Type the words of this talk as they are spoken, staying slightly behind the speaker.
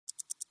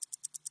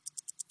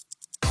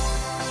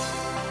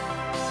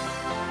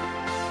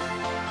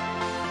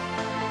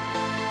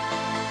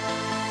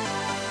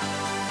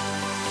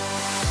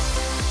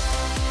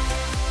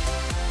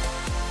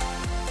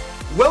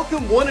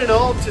Welcome one and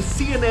all to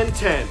CNN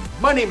 10.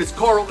 My name is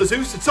Carl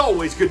Azuz. It's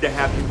always good to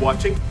have you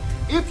watching.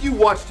 If you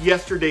watched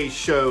yesterday's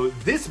show,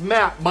 this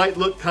map might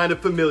look kind of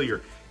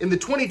familiar. In the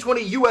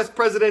 2020 U.S.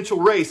 presidential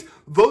race,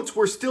 votes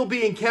were still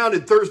being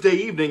counted Thursday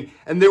evening,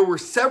 and there were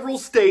several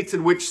states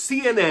in which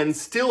CNN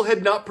still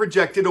had not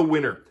projected a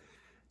winner.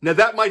 Now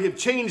that might have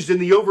changed in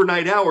the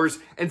overnight hours,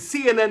 and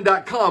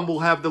CNN.com will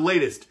have the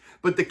latest.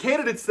 But the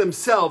candidates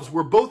themselves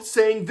were both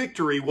saying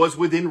victory was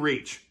within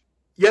reach.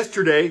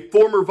 Yesterday,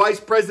 former Vice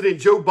President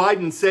Joe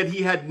Biden said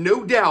he had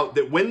no doubt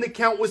that when the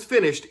count was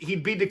finished,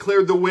 he'd be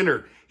declared the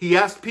winner. He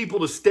asked people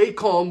to stay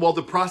calm while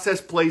the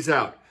process plays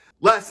out.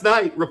 Last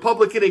night,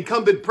 Republican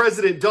incumbent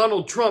President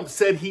Donald Trump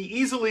said he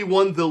easily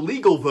won the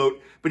legal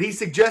vote, but he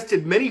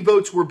suggested many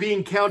votes were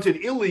being counted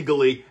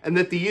illegally and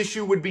that the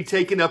issue would be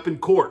taken up in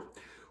court.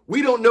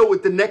 We don't know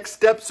what the next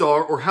steps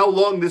are or how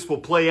long this will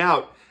play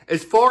out.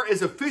 As far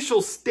as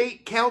official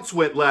state counts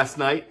went last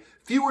night,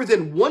 fewer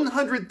than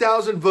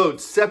 100,000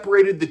 votes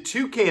separated the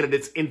two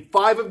candidates in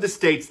 5 of the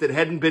states that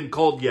hadn't been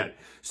called yet.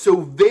 So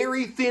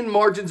very thin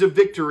margins of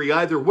victory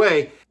either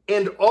way,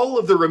 and all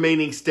of the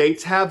remaining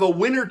states have a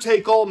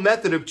winner-take-all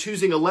method of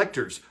choosing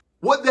electors.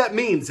 What that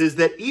means is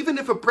that even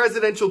if a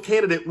presidential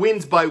candidate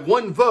wins by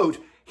 1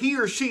 vote, he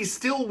or she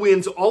still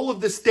wins all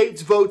of the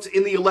state's votes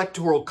in the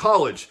Electoral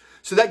College.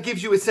 So that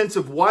gives you a sense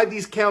of why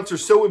these counts are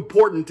so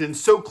important and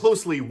so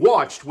closely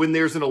watched when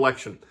there's an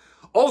election.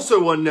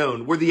 Also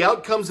unknown were the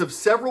outcomes of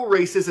several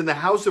races in the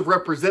House of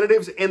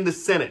Representatives and the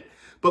Senate.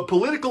 But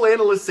political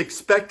analysts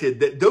expected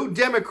that though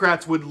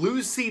Democrats would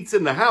lose seats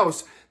in the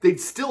House,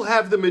 they'd still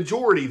have the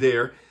majority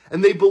there.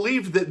 And they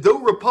believed that though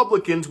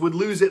Republicans would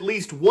lose at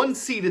least 1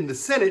 seat in the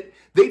Senate,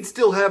 they'd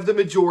still have the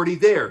majority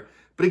there.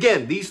 But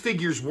again, these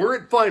figures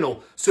weren't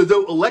final, so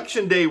though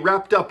Election Day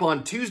wrapped up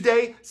on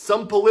Tuesday,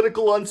 some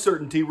political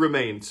uncertainty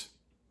remains.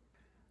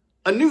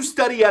 A new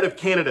study out of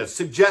Canada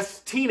suggests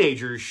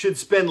teenagers should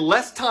spend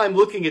less time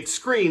looking at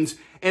screens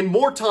and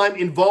more time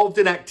involved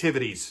in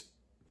activities.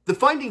 The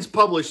findings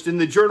published in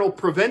the journal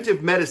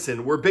Preventive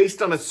Medicine were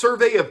based on a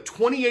survey of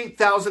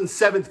 28,000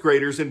 7th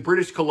graders in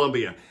British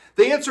Columbia.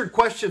 They answered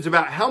questions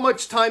about how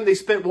much time they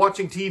spent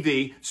watching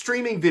TV,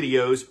 streaming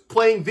videos,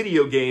 playing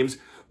video games,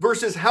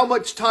 versus how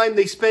much time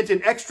they spent in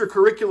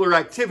extracurricular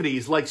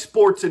activities like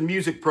sports and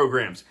music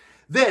programs.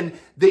 Then,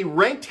 they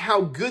ranked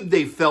how good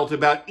they felt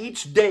about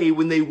each day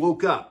when they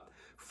woke up.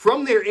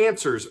 From their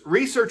answers,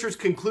 researchers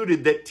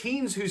concluded that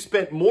teens who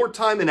spent more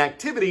time in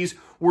activities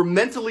were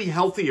mentally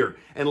healthier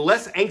and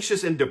less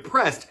anxious and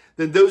depressed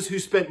than those who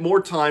spent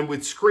more time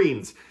with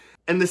screens.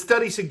 And the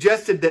study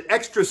suggested that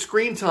extra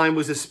screen time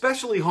was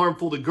especially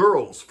harmful to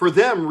girls. For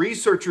them,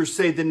 researchers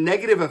say the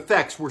negative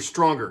effects were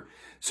stronger.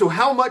 So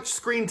how much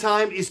screen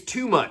time is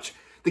too much?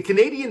 The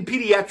Canadian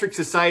Pediatric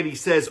Society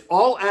says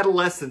all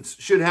adolescents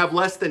should have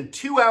less than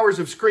 2 hours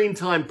of screen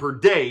time per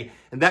day,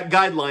 and that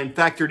guideline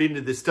factored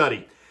into the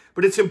study.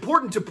 But it's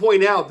important to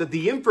point out that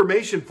the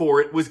information for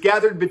it was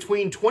gathered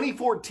between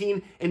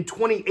 2014 and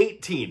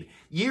 2018,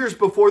 years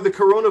before the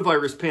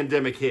coronavirus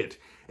pandemic hit.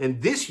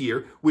 And this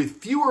year, with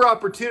fewer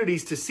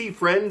opportunities to see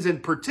friends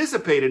and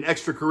participate in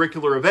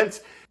extracurricular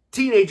events,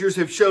 teenagers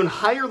have shown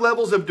higher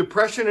levels of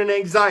depression and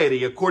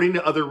anxiety, according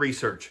to other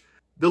research.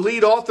 The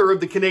lead author of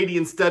the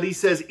Canadian study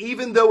says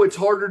even though it's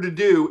harder to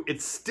do,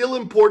 it's still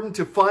important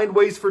to find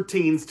ways for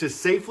teens to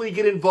safely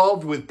get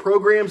involved with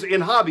programs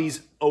and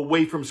hobbies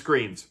away from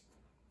screens.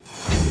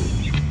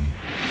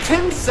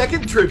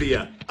 10-second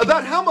trivia.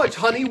 About how much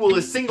honey will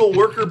a single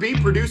worker bee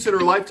produce in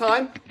her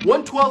lifetime?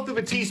 1/12 of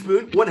a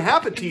teaspoon,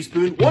 1/2 a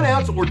teaspoon, 1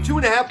 ounce, or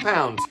 2.5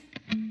 pounds?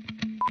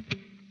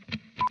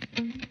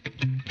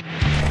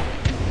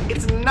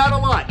 It's not a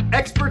lot.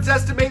 Experts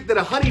estimate that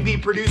a honeybee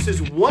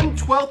produces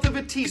 1/12 of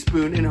a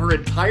teaspoon in her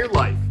entire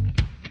life.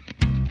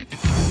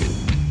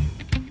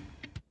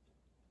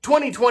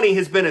 2020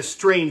 has been a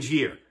strange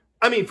year.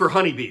 I mean, for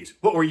honeybees.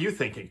 What were you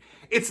thinking?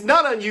 It's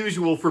not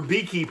unusual for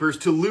beekeepers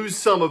to lose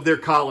some of their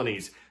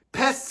colonies.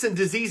 Pests and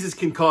diseases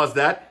can cause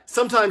that.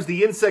 Sometimes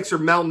the insects are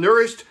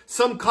malnourished.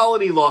 Some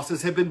colony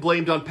losses have been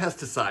blamed on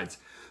pesticides.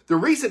 The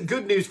recent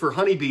good news for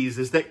honeybees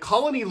is that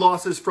colony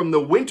losses from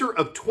the winter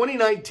of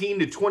 2019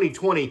 to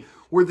 2020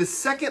 were the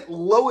second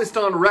lowest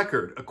on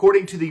record,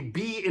 according to the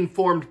Bee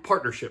Informed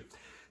Partnership.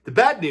 The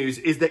bad news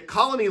is that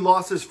colony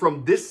losses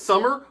from this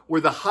summer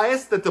were the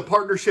highest that the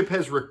partnership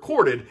has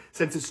recorded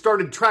since it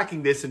started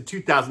tracking this in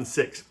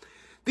 2006.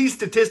 These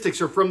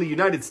statistics are from the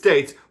United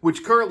States,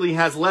 which currently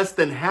has less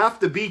than half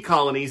the bee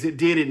colonies it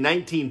did in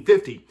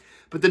 1950.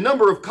 But the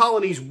number of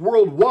colonies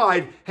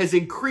worldwide has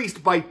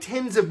increased by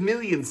tens of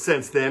millions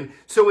since then,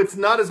 so it's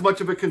not as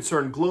much of a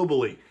concern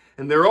globally.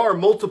 And there are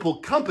multiple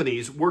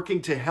companies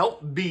working to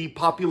help bee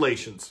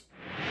populations.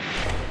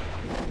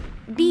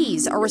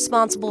 Bees are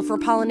responsible for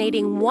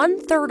pollinating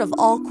 1/3 of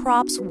all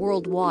crops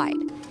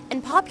worldwide.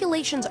 And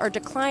populations are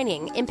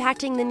declining,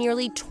 impacting the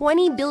nearly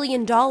 $20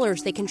 billion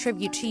they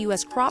contribute to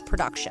U.S. crop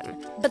production.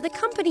 But the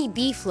company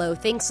BeeFlow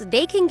thinks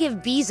they can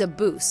give bees a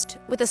boost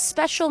with a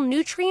special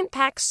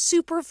nutrient-packed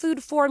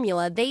superfood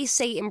formula they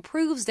say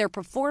improves their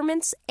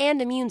performance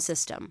and immune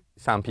system.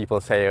 Some people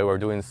say we're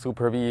doing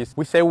super bees.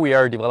 We say we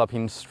are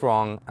developing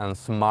strong and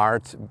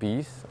smart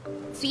bees.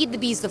 Feed the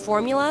bees the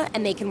formula,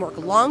 and they can work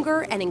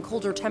longer and in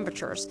colder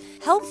temperatures,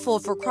 helpful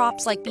for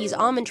crops like these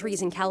almond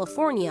trees in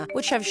California,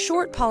 which have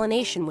short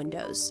pollination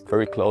windows.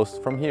 Very close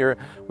from here,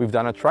 we've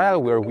done a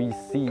trial where we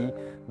see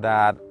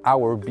that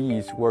our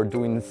bees were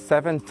doing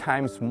 7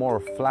 times more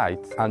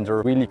flights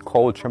under really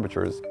cold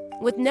temperatures.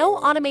 With no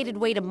automated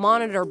way to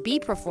monitor bee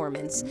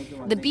performance,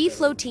 the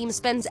BeeFlow team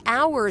spends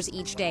hours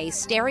each day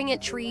staring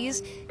at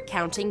trees,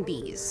 counting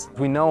bees.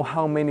 We know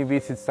how many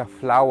visits a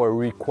flower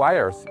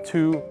requires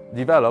to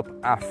develop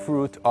a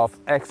fruit of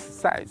X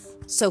size.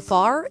 So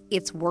far,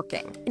 it's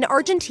working. In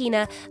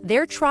Argentina,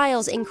 their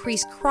trials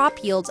increased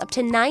crop yields up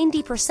to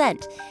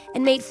 90%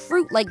 and made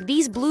fruit like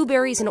these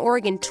blueberries in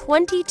Oregon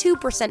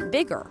 22%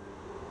 bigger.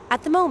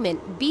 At the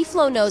moment,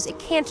 BeeFlow knows it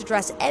can't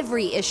address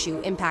every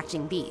issue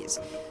impacting bees.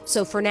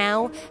 So for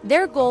now,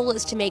 their goal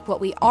is to make what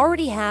we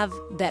already have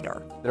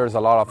better. There's a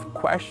lot of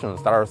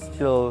questions that are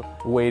still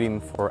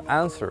waiting for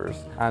answers,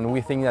 and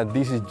we think that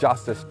this is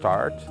just the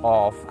start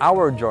of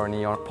our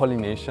journey on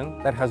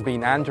pollination that has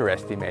been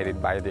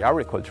underestimated by the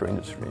agriculture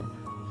industry.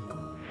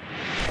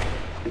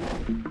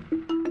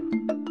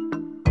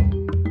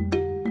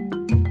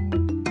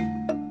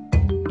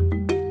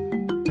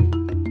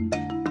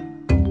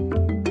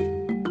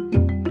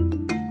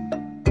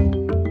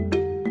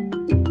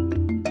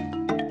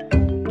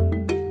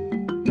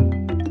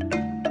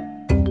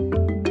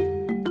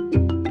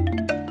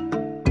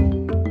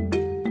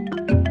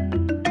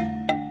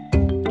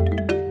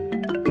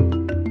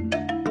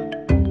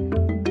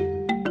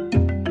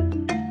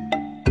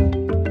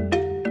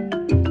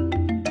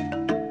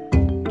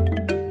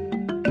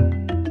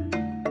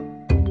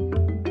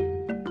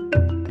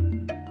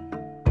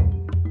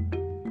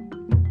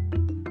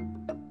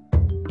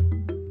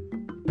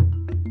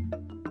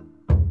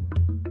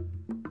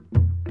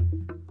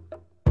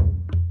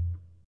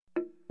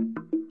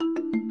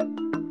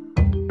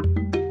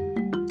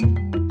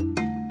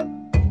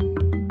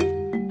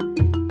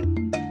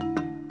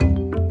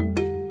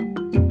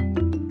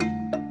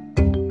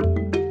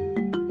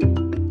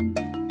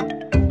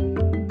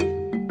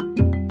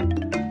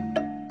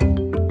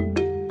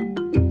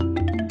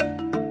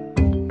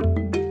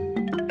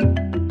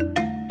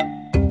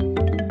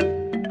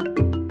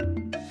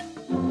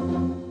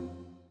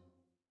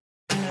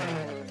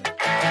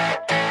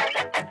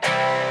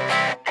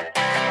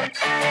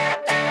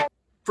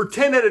 For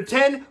 10 out of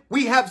 10,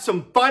 we have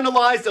some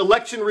finalized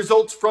election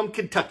results from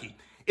Kentucky.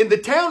 In the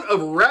town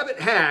of Rabbit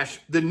Hash,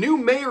 the new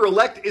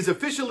mayor-elect is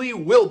officially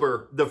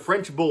Wilbur, the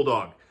French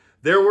Bulldog.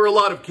 There were a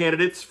lot of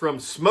candidates, from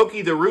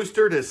Smokey the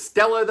Rooster to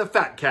Stella the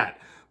Fat Cat.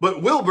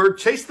 But Wilbur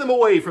chased them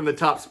away from the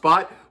top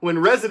spot when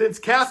residents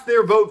cast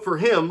their vote for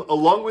him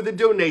along with a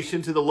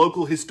donation to the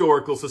local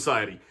historical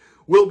society.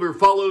 Wilbur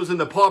follows in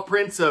the paw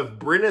prints of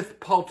Gwyneth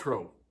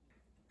Paltrow.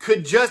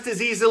 Could just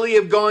as easily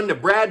have gone to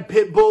Brad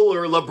Pitbull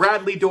or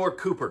LaBradley Dorr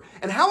Cooper.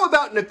 And how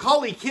about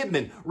Nicole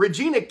Kidman,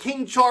 Regina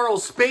King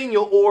Charles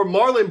Spaniel, or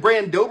Marlon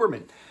Brand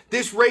Doberman?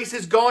 This race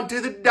has gone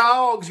to the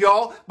dogs,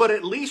 y'all, but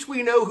at least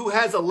we know who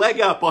has a leg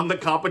up on the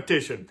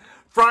competition.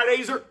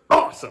 Fridays are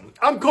awesome.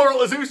 I'm Carl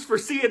Azuz for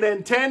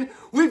CNN 10.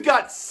 We've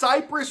got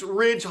Cypress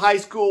Ridge High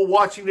School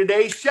watching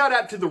today. Shout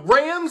out to the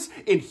Rams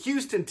in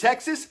Houston,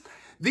 Texas.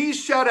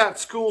 These shout-out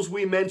schools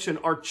we mention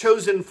are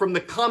chosen from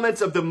the comments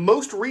of the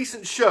most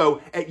recent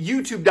show at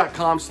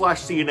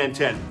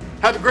youtube.com/CNN10.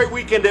 Have a great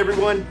weekend,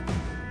 everyone.